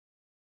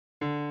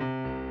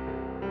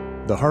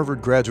the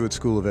Harvard Graduate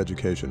School of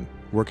Education,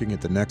 working at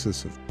the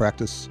nexus of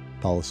practice,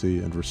 policy,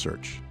 and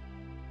research.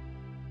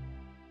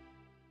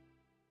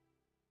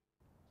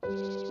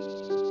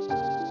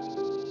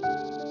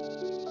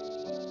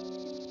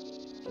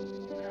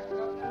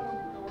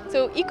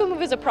 So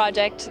EcoMUVE is a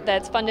project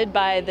that's funded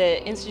by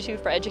the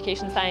Institute for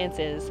Education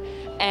Sciences,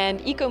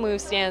 and EcoMUVE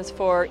stands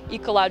for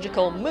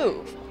Ecological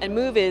Move, and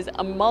MOVE is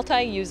a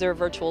multi-user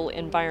virtual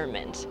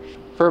environment.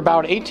 For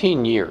about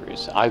 18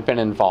 years, I've been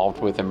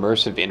involved with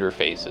immersive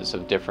interfaces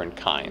of different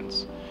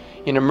kinds.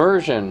 In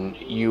immersion,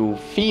 you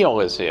feel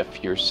as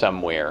if you're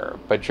somewhere,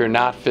 but you're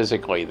not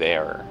physically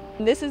there.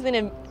 This is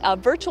in a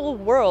virtual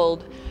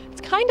world. It's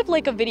kind of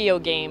like a video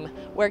game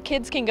where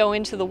kids can go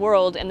into the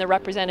world and they're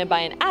represented by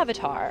an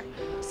avatar.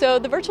 So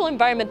the virtual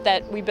environment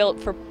that we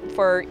built for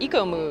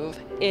EcoMUVE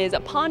is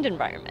a pond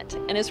environment,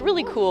 and it's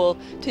really cool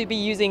to be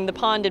using the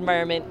pond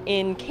environment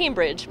in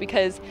Cambridge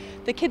because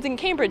the kids in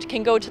Cambridge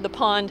can go to the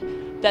pond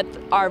that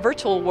our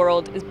virtual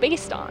world is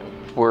based on.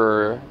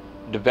 We're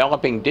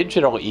developing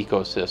digital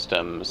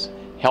ecosystems,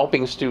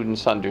 helping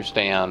students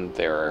understand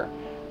their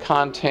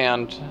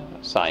content,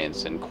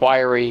 science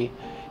inquiry,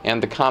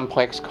 and the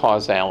complex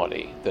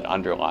causality that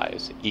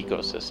underlies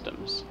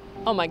ecosystems.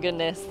 Oh my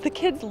goodness, the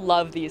kids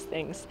love these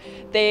things.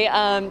 They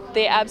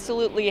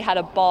absolutely had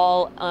a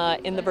ball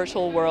in the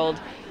virtual world.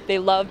 They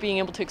love being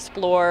able to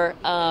explore,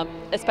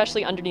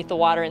 especially underneath the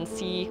water, and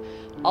see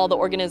all the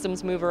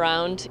organisms move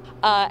around.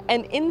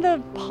 And in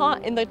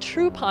the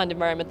true pond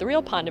environment, the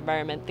real pond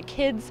environment, the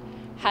kids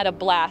had a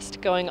blast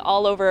going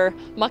all over,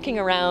 mucking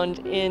around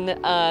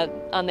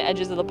on the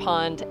edges of the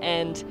pond,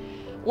 and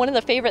one of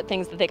the favorite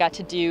things that they got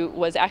to do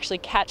was actually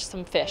catch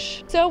some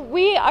fish. So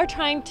we are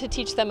trying to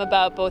teach them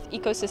about both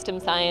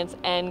ecosystem science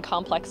and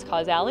complex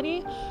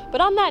causality.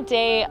 But on that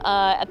day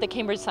at the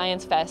Cambridge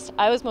Science Fest,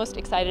 I was most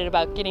excited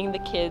about getting the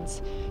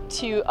kids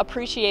to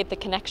appreciate the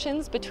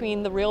connections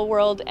between the real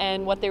world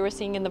and what they were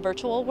seeing in the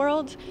virtual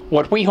world.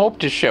 What we hope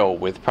to show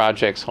with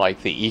projects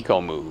like the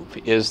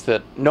EcoMUVE is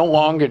that no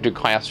longer do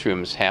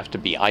classrooms have to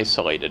be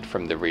isolated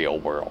from the real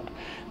world,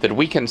 that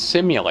we can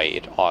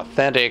simulate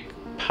authentic,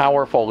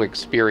 powerful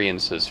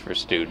experiences for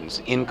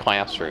students in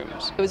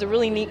classrooms. It was a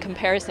really neat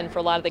comparison for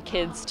a lot of the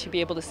kids to be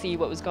able to see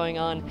what was going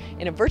on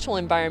in a virtual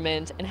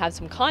environment and have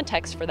some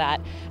context for that,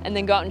 and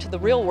then go out into the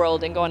real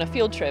world and go on a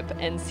field trip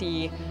and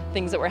see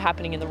things that were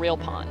happening in the real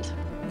pond.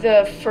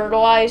 The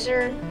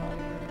fertilizer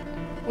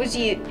was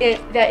in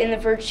the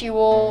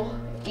virtual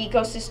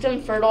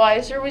ecosystem,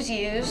 fertilizer was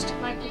used,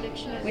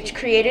 which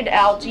created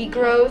algae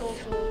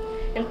growth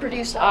and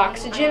produced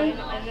oxygen.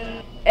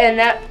 And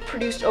that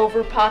produced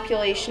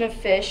overpopulation of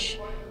fish,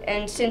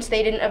 and since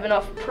they didn't have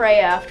enough prey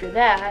after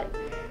that,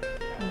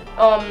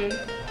 a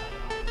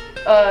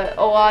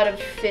lot of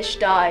fish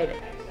died.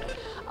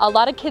 A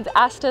lot of kids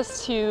asked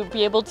us to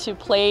be able to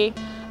play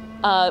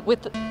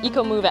with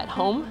EcoMUVE at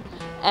home,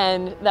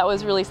 and that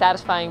was really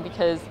satisfying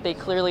because they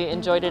clearly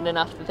enjoyed it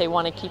enough that they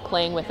want to keep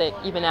playing with it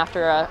even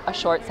after a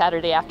short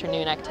Saturday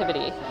afternoon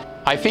activity.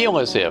 I feel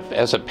as if,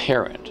 as a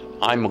parent,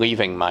 I'm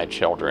leaving my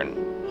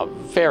children a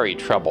very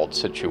troubled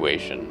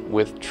situation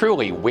with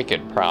truly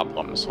wicked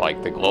problems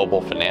like the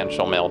global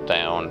financial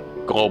meltdown,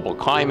 global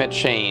climate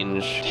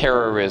change,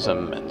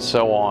 terrorism, and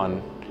so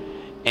on.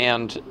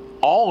 And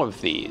all of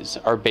these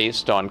are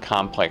based on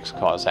complex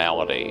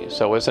causality.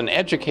 So as an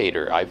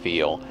educator, I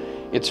feel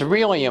it's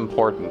really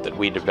important that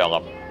we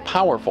develop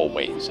powerful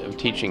ways of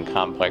teaching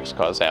complex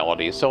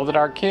causality so that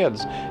our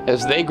kids,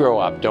 as they grow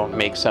up, don't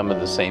make some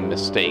of the same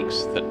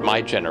mistakes that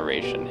my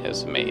generation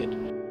has made.